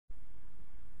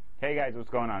Hey guys, what's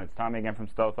going on? It's Tommy again from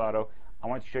Stealth Auto. I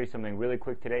want to show you something really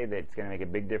quick today that's going to make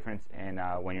a big difference in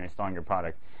when you're installing your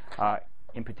product.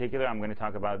 In particular, I'm going to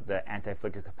talk about the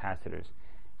anti-flicker capacitors.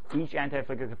 Each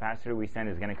anti-flicker capacitor we send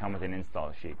is going to come with an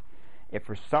install sheet. If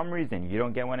for some reason you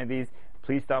don't get one of these,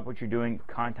 please stop what you're doing,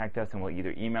 contact us, and we'll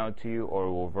either email it to you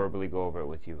or we'll verbally go over it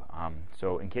with you.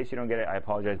 So in case you don't get it, I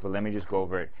apologize, but let me just go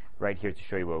over it right here to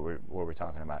show you what we're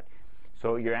talking about.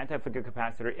 So your anti-flicker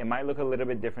capacitor, it might look a little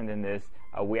bit different than this.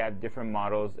 We have different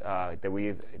models that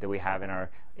we have in our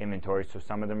inventory. So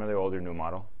some of them are the older, new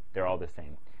model. They're all the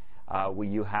same.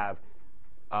 You have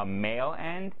a male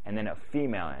end and then a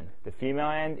female end. The female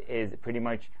end is pretty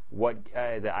much what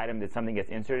the item that something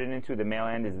gets inserted into. The male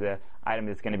end is the item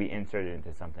that's going to be inserted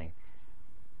into something.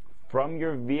 From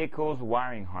your vehicle's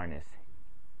wiring harness,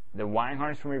 the wiring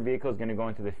harness from your vehicle is going to go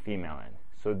into the female end.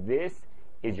 So this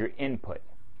is your input.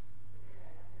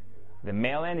 The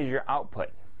male end is your output.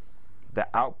 The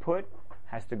output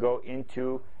has to go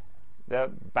into the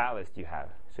ballast you have.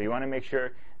 So you want to make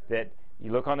sure that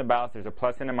you look on the ballast, there's a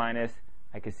plus and a minus.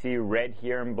 I can see red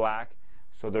here and black.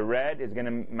 So the red is going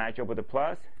to match up with the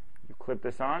plus. You clip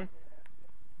this on.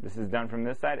 This is done from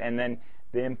this side. And then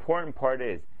the important part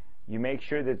is you make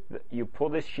sure that you pull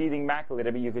this sheathing back a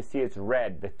little bit. You can see it's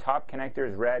red. The top connector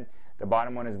is red. The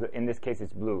bottom one is, in this case,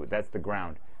 it's blue. That's the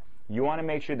ground. You want to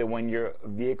make sure that when your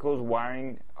vehicle's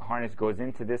wiring harness goes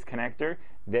into this connector,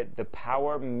 that the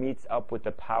power meets up with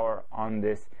the power on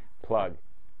this plug.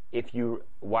 If you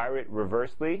wire it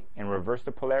reversely and reverse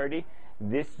the polarity,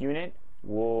 this unit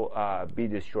will be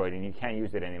destroyed and you can't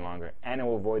use it any longer, and it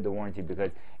will void the warranty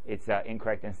because it's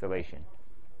incorrect installation.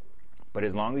 But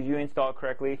as long as you install it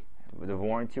correctly, the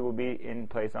warranty will be in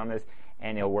place on this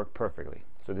and it'll work perfectly.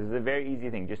 So this is a very easy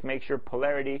thing. Just make sure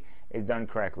polarity is done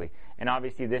correctly. And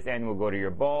obviously this end will go to your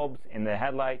bulbs in the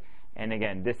headlight, and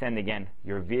again, this end again,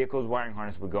 your vehicle's wiring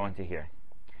harness will go into here.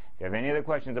 If you have any other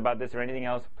questions about this or anything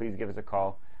else, please give us a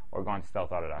call or go on to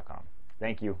stealthauto.com.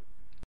 Thank you.